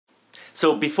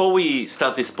So before we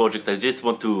start this project, I just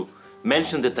want to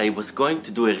mention that I was going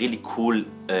to do a really cool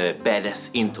badass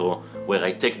intro where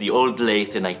I take the old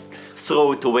lathe and I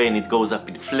throw it away and it goes up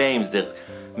in flames. There's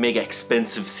mega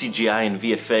expensive CGI and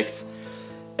VFX.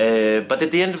 But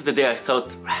at the end of the day I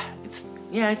thought, it's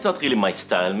not really my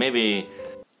style. Maybe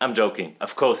I'm joking.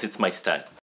 Of course it's my style.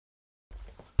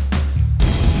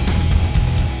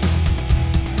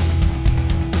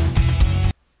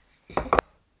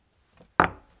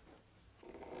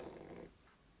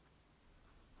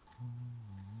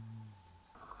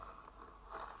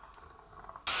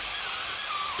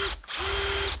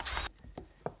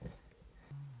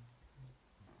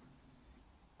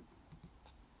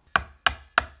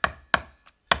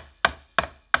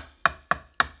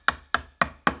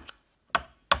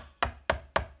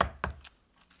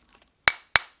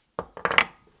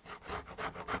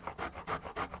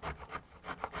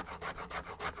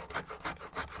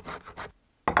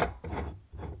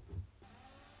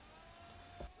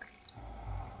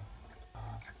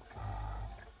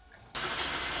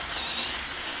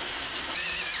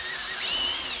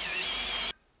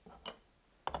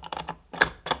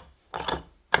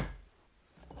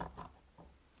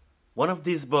 One of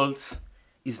these bolts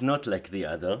is not like the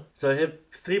other. So I have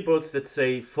 3 bolts that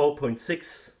say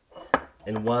 4.6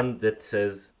 and one that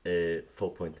says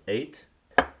 4.8.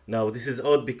 Now this is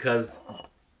odd because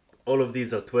all of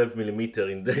these are 12 millimeter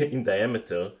in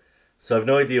diameter. So I have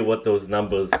no idea what those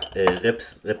numbers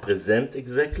represent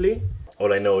exactly.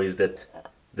 All I know is that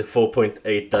the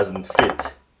 4.8 doesn't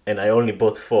fit, and I only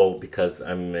bought 4 because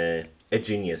I'm a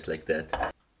genius like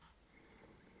that.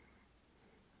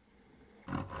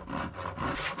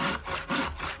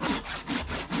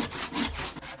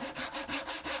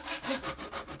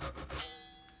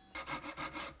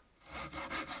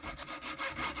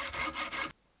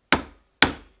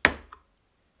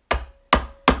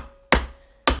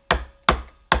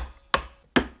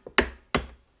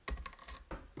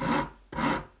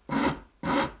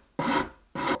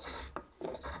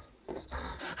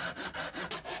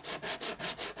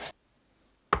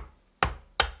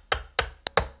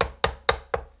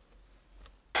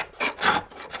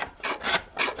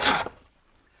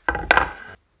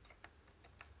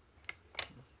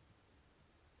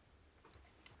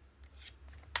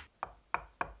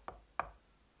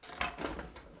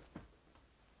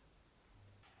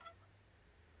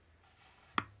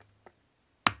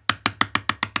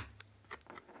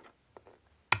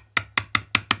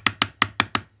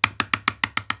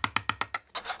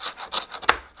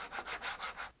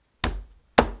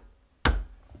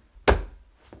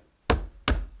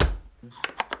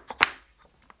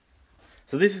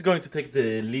 So this is going to take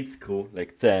the lead screw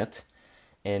like that,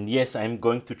 and yes, I'm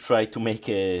going to try to make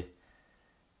a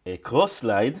cross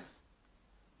slide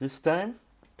this time.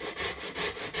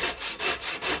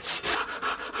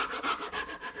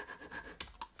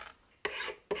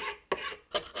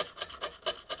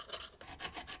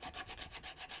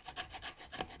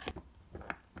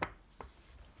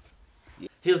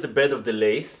 Here's the bed of the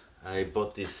lathe. I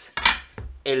bought this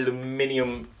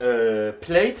aluminum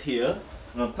plate here.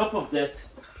 And on top of that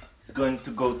is going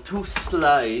to go 2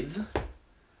 slides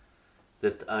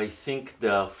that I think they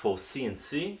are for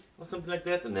CNC or something like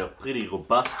that, and they're pretty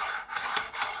robust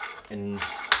and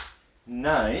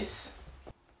nice.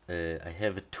 I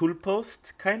have a tool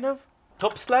post, kind of.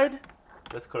 Top slide,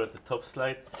 let's call it the top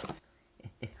slide.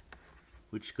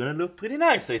 Which is gonna look pretty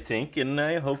nice, I think, and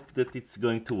I hope that it's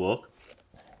going to work.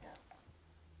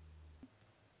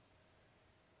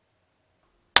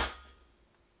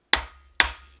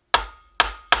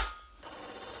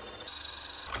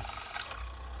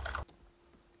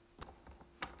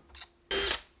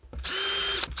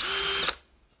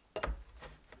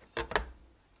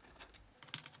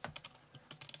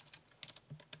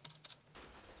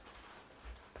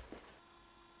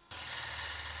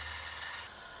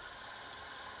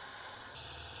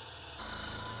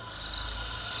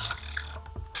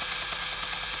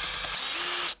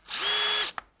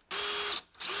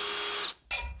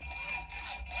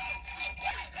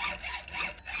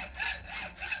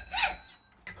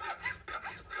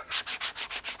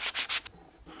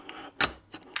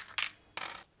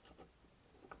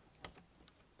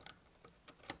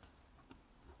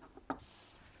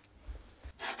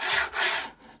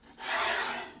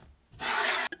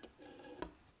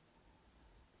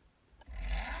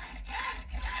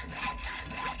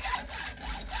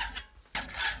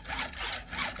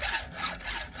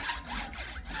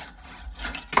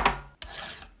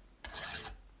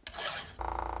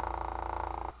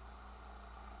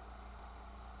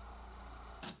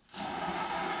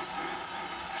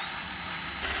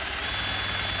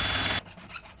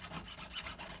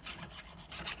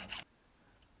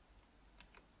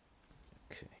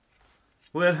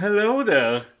 Well, hello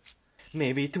there.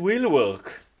 Maybe it will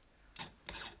work.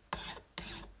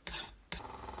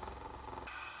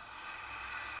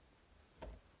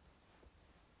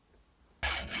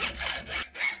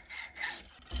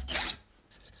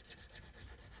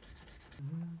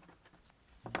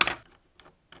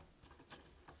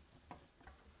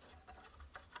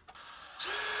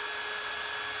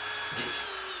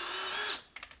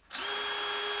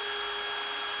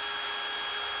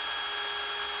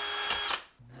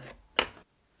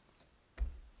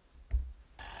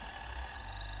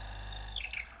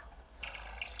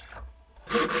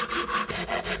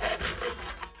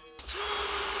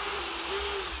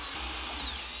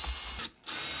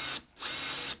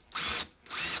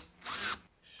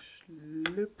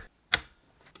 Schloop.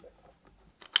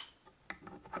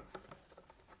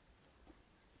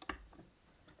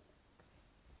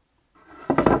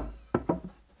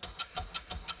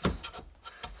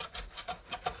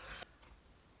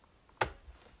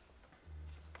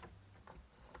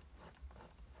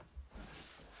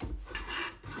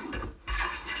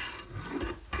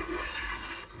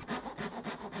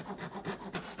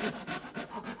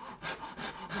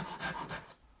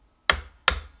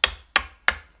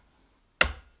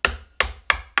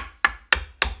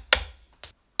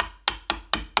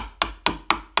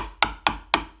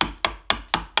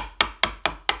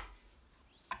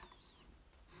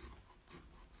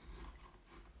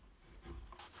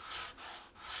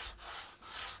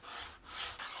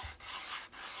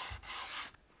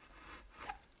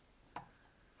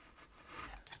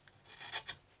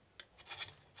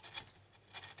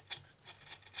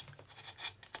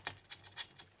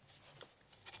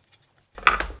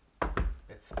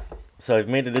 So I've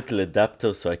made a little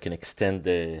adapter so I can extend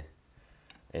the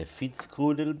feed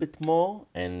screw a little bit more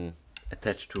and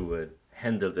attach to a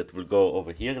handle that will go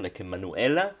over here like a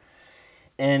manuela,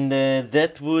 and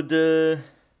that would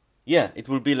yeah, it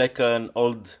will be like an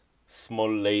old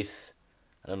small lathe,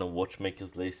 I don't know,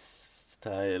 watchmaker's lathe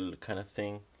style kind of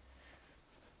thing.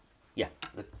 Yeah,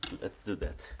 let's do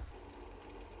that.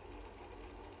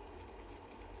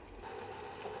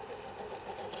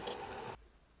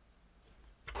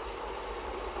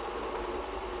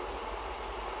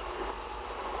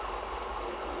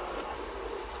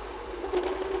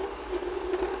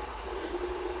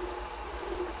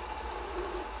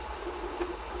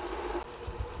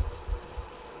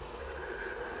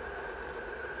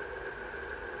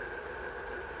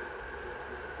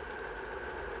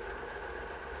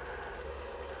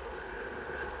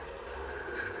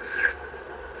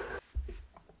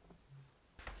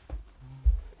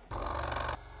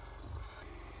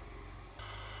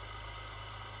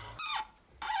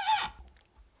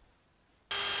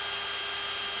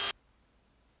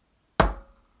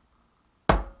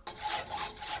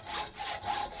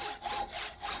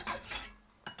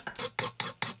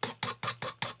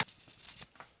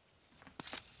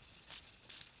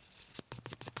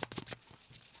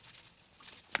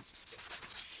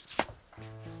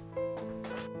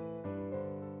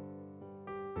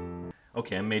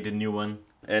 Okay, I made a new one,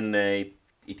 and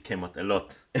it came out a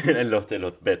lot, a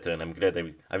lot better, and I'm glad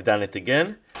I've done it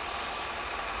again.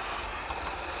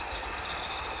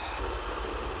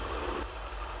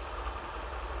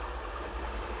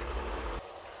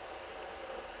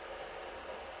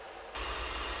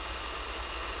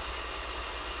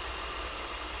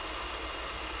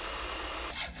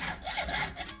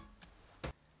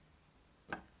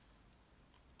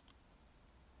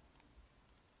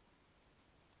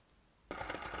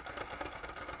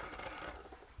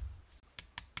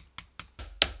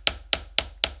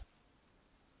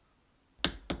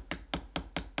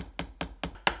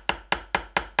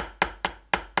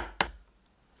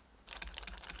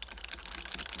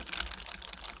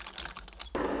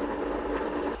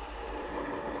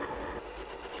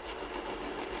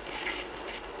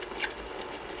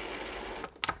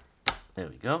 There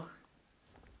we go.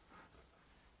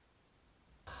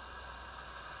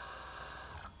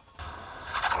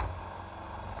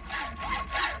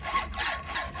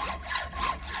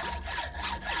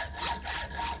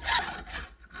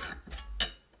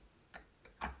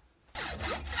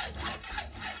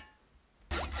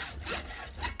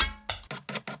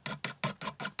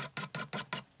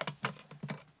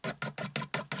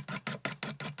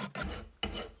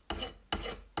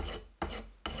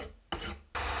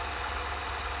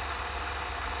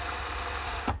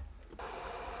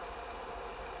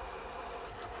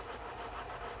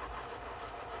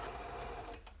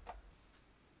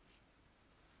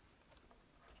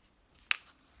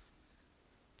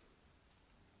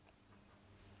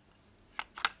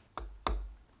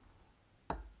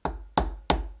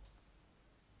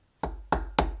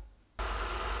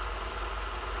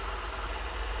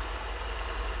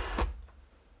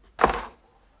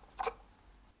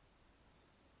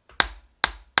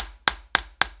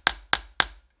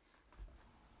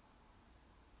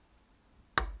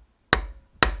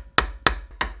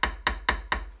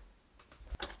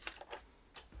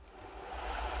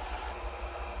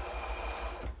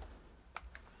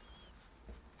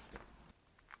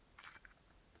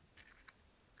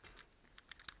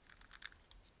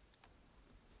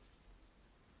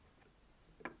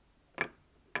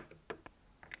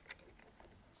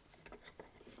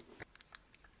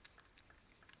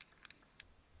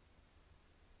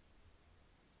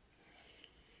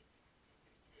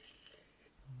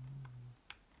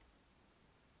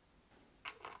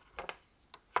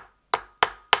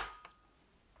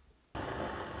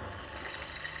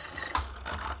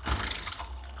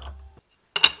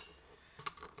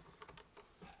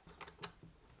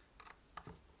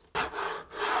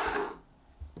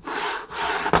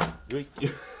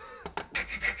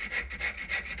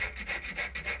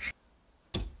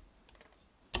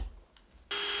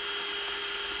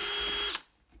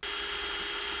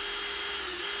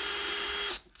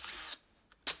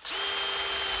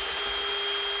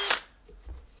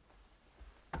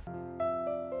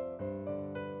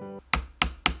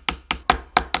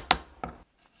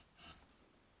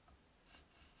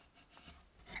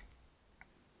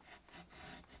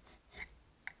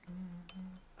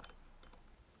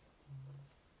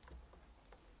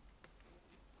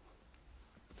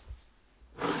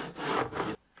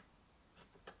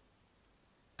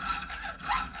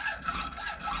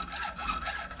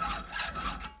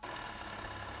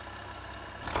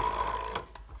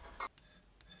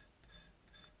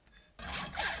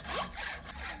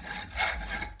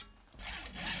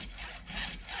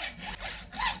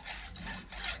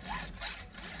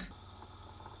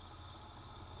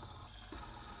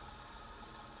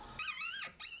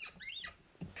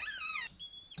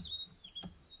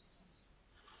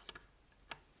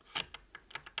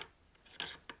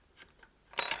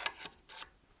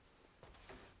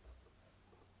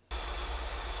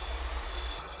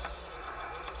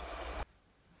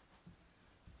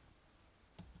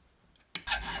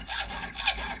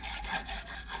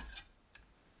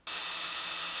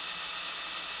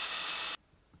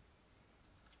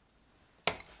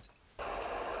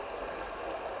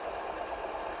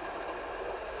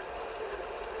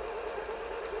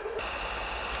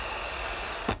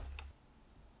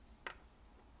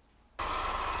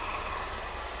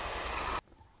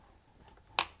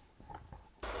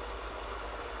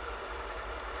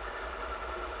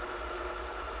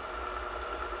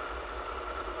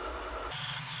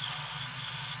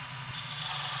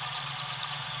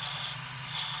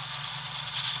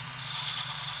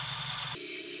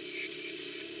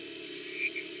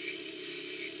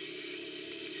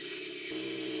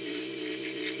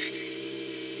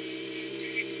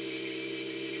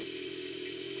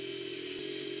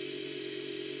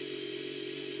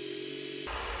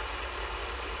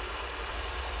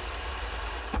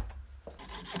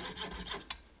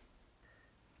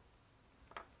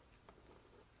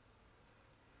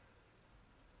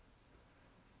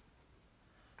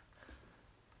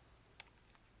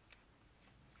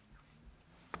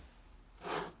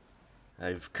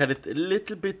 I've cut it a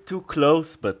little bit too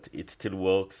close, but it still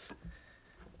works.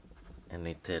 And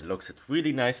it locks it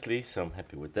really nicely, so I'm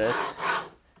happy with that.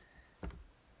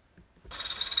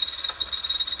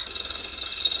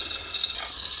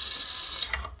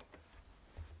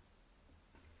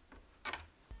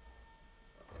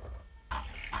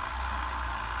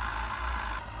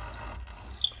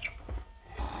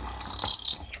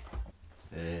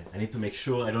 I need to make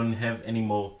sure I don't have any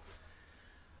more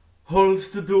holes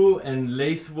to do and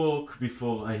lathe work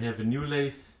before I have a new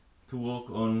lathe to work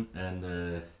on. And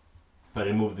if I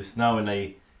remove this now and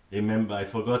I remember I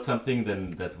forgot something,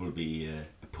 then that will be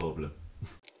a problem.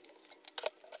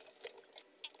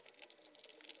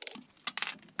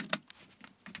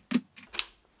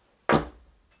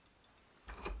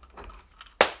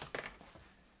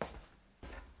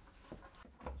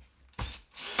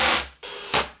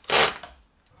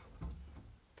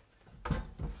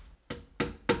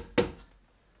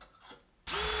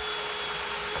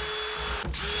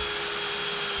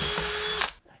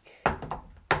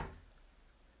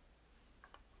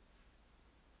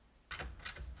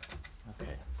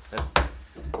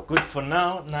 Good for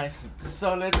now, nice and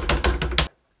solid.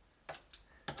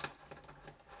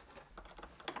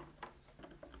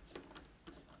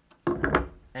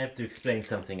 I have to explain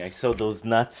something. I saw those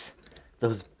nuts,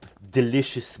 those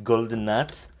delicious golden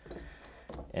nuts,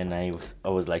 and I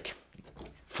was like,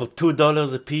 for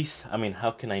 $2 a piece, I mean,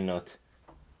 how can I not?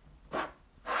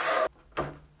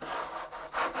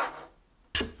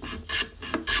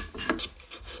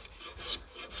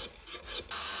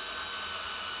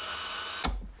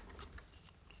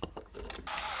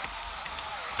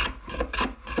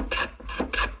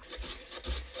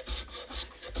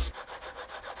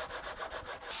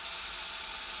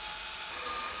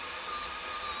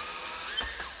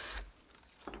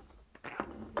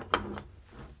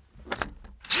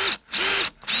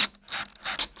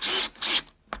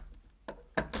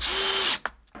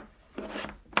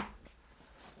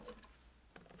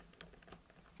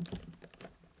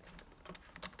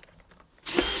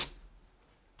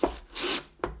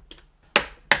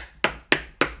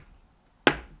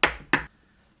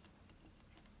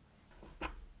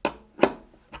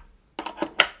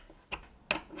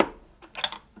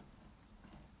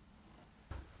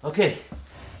 Okay,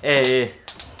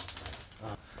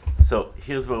 so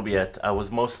here's where we at. I was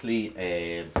mostly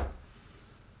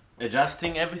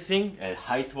adjusting everything,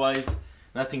 height-wise,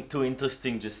 nothing too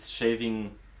interesting, just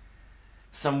shaving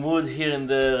some wood here and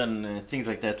there and things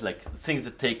like that, like things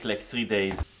that take like 3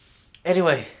 days.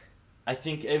 Anyway, I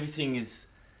think everything is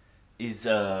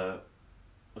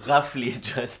roughly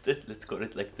adjusted, let's call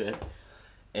it like that.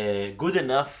 Good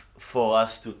enough for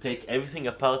us to take everything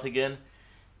apart again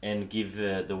and give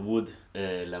the wood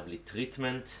a lovely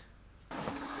treatment.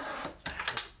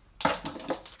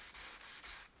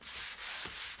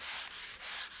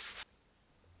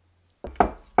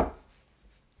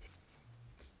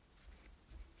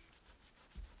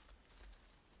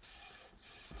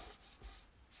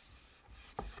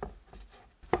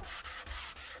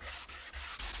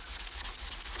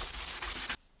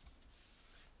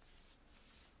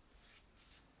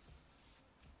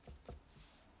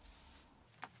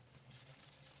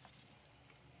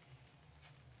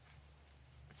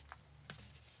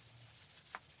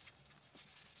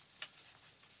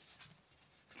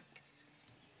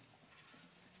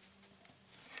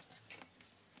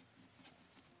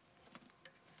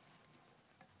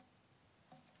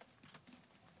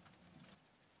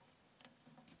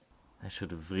 I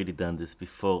should have really done this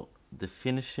before the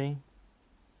finishing.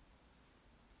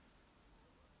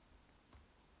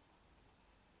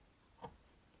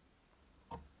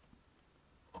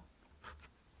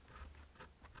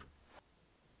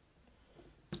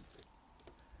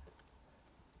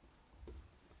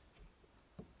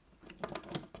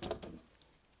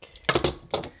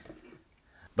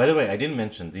 By the way, I didn't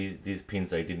mention these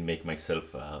pins I didn't make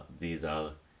myself. These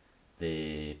are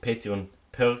the Patreon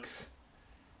perks.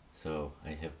 So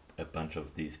I have a bunch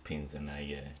of these pins and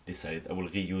I decided I will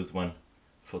reuse one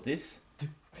for this.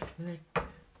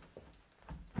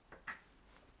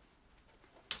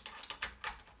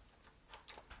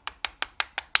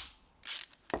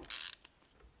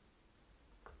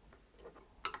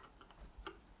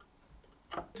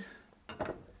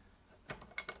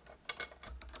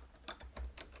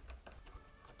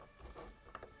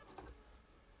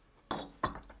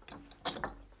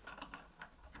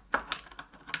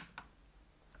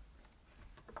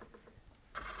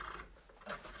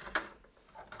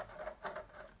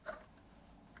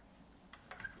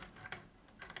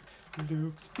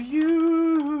 Looks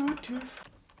beautiful.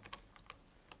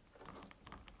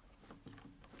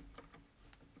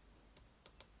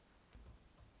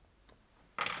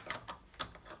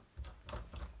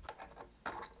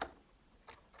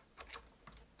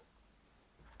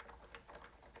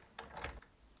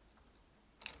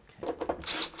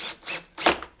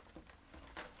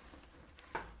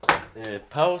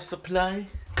 Power supply,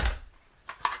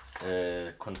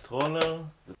 controller.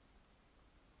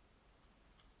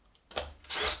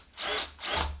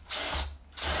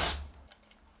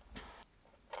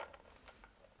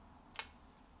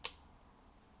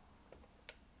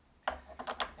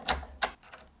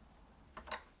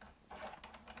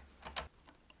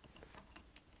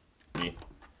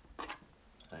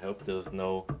 I hope there's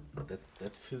no,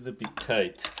 that feels a bit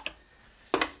tight.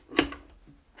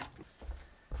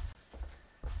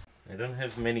 I don't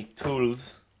have many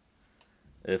tools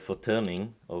for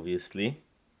turning, obviously.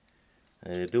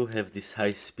 I do have this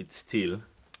high-speed steel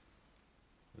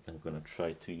that I'm gonna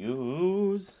try to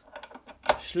use.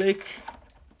 Schlick.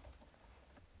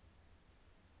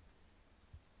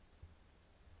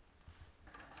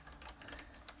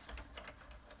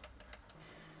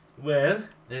 Well,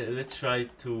 let's try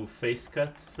to face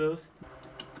cut first.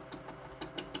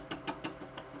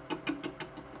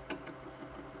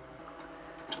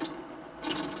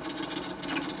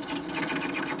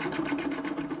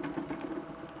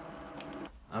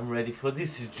 I'm ready for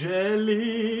this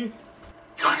jelly.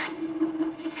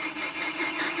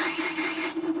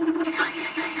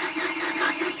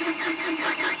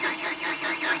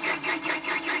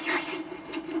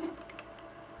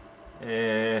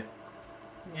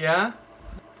 Yeah,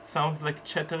 sounds like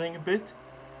chattering a bit.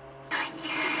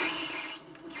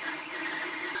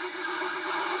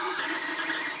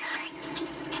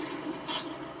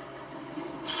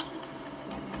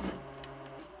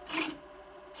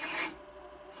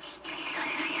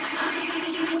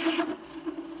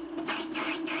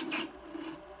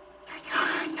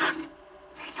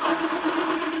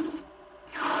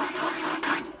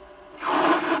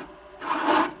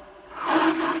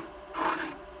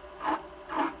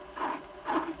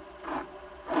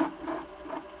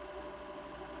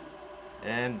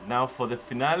 And now for the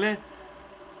finale.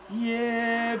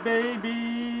 Yeah,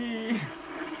 baby!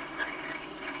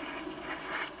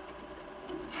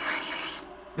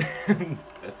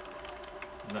 That's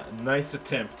a nice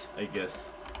attempt, I guess.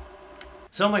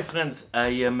 So my friends,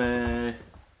 I'm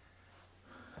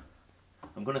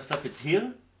gonna stop it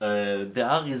here. there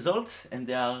are results, and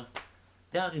there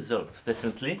are results,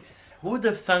 definitely. Who would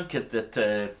have thunk it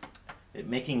that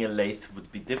making a lathe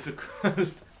would be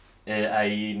difficult?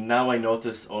 Now I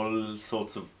notice all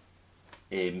sorts of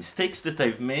mistakes that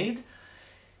I've made.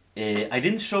 I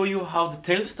didn't show you how the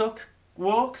tailstock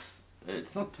works.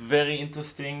 It's not very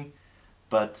interesting,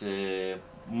 but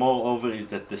moreover is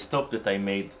that the stop that I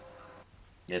made,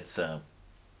 it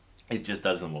just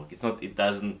doesn't work. It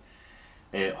doesn't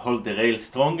hold the rail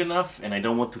strong enough, and I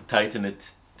don't want to tighten it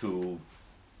to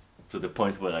the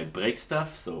point where I break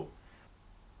stuff. So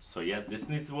yeah, this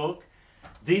needs work.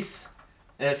 This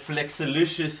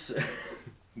Flexalicious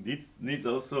needs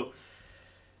also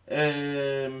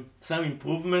some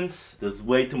improvements. There's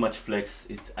way too much flex.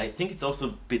 I think it's also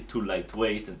a bit too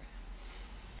lightweight. And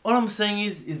all I'm saying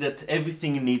is that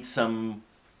everything needs some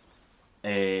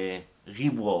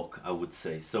rework, I would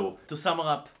say. So to sum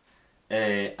up,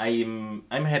 I'm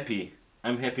happy.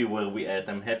 I'm happy where we at.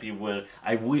 I'm happy where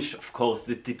I wish, of course,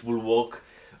 that it will work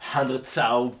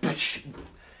 100,000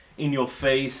 in your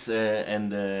face,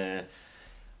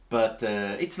 but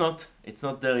it's not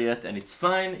there yet, and it's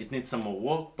fine. It needs some more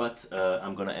work, but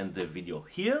I'm gonna end the video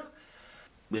here.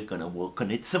 We're gonna work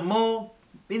on it some more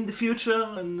in the future,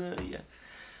 and yeah.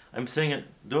 I'm saying it.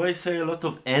 Do I say a lot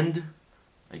of "and"?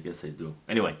 I guess I do.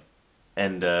 Anyway,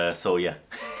 and so yeah.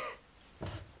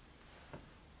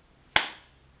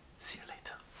 See you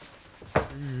later.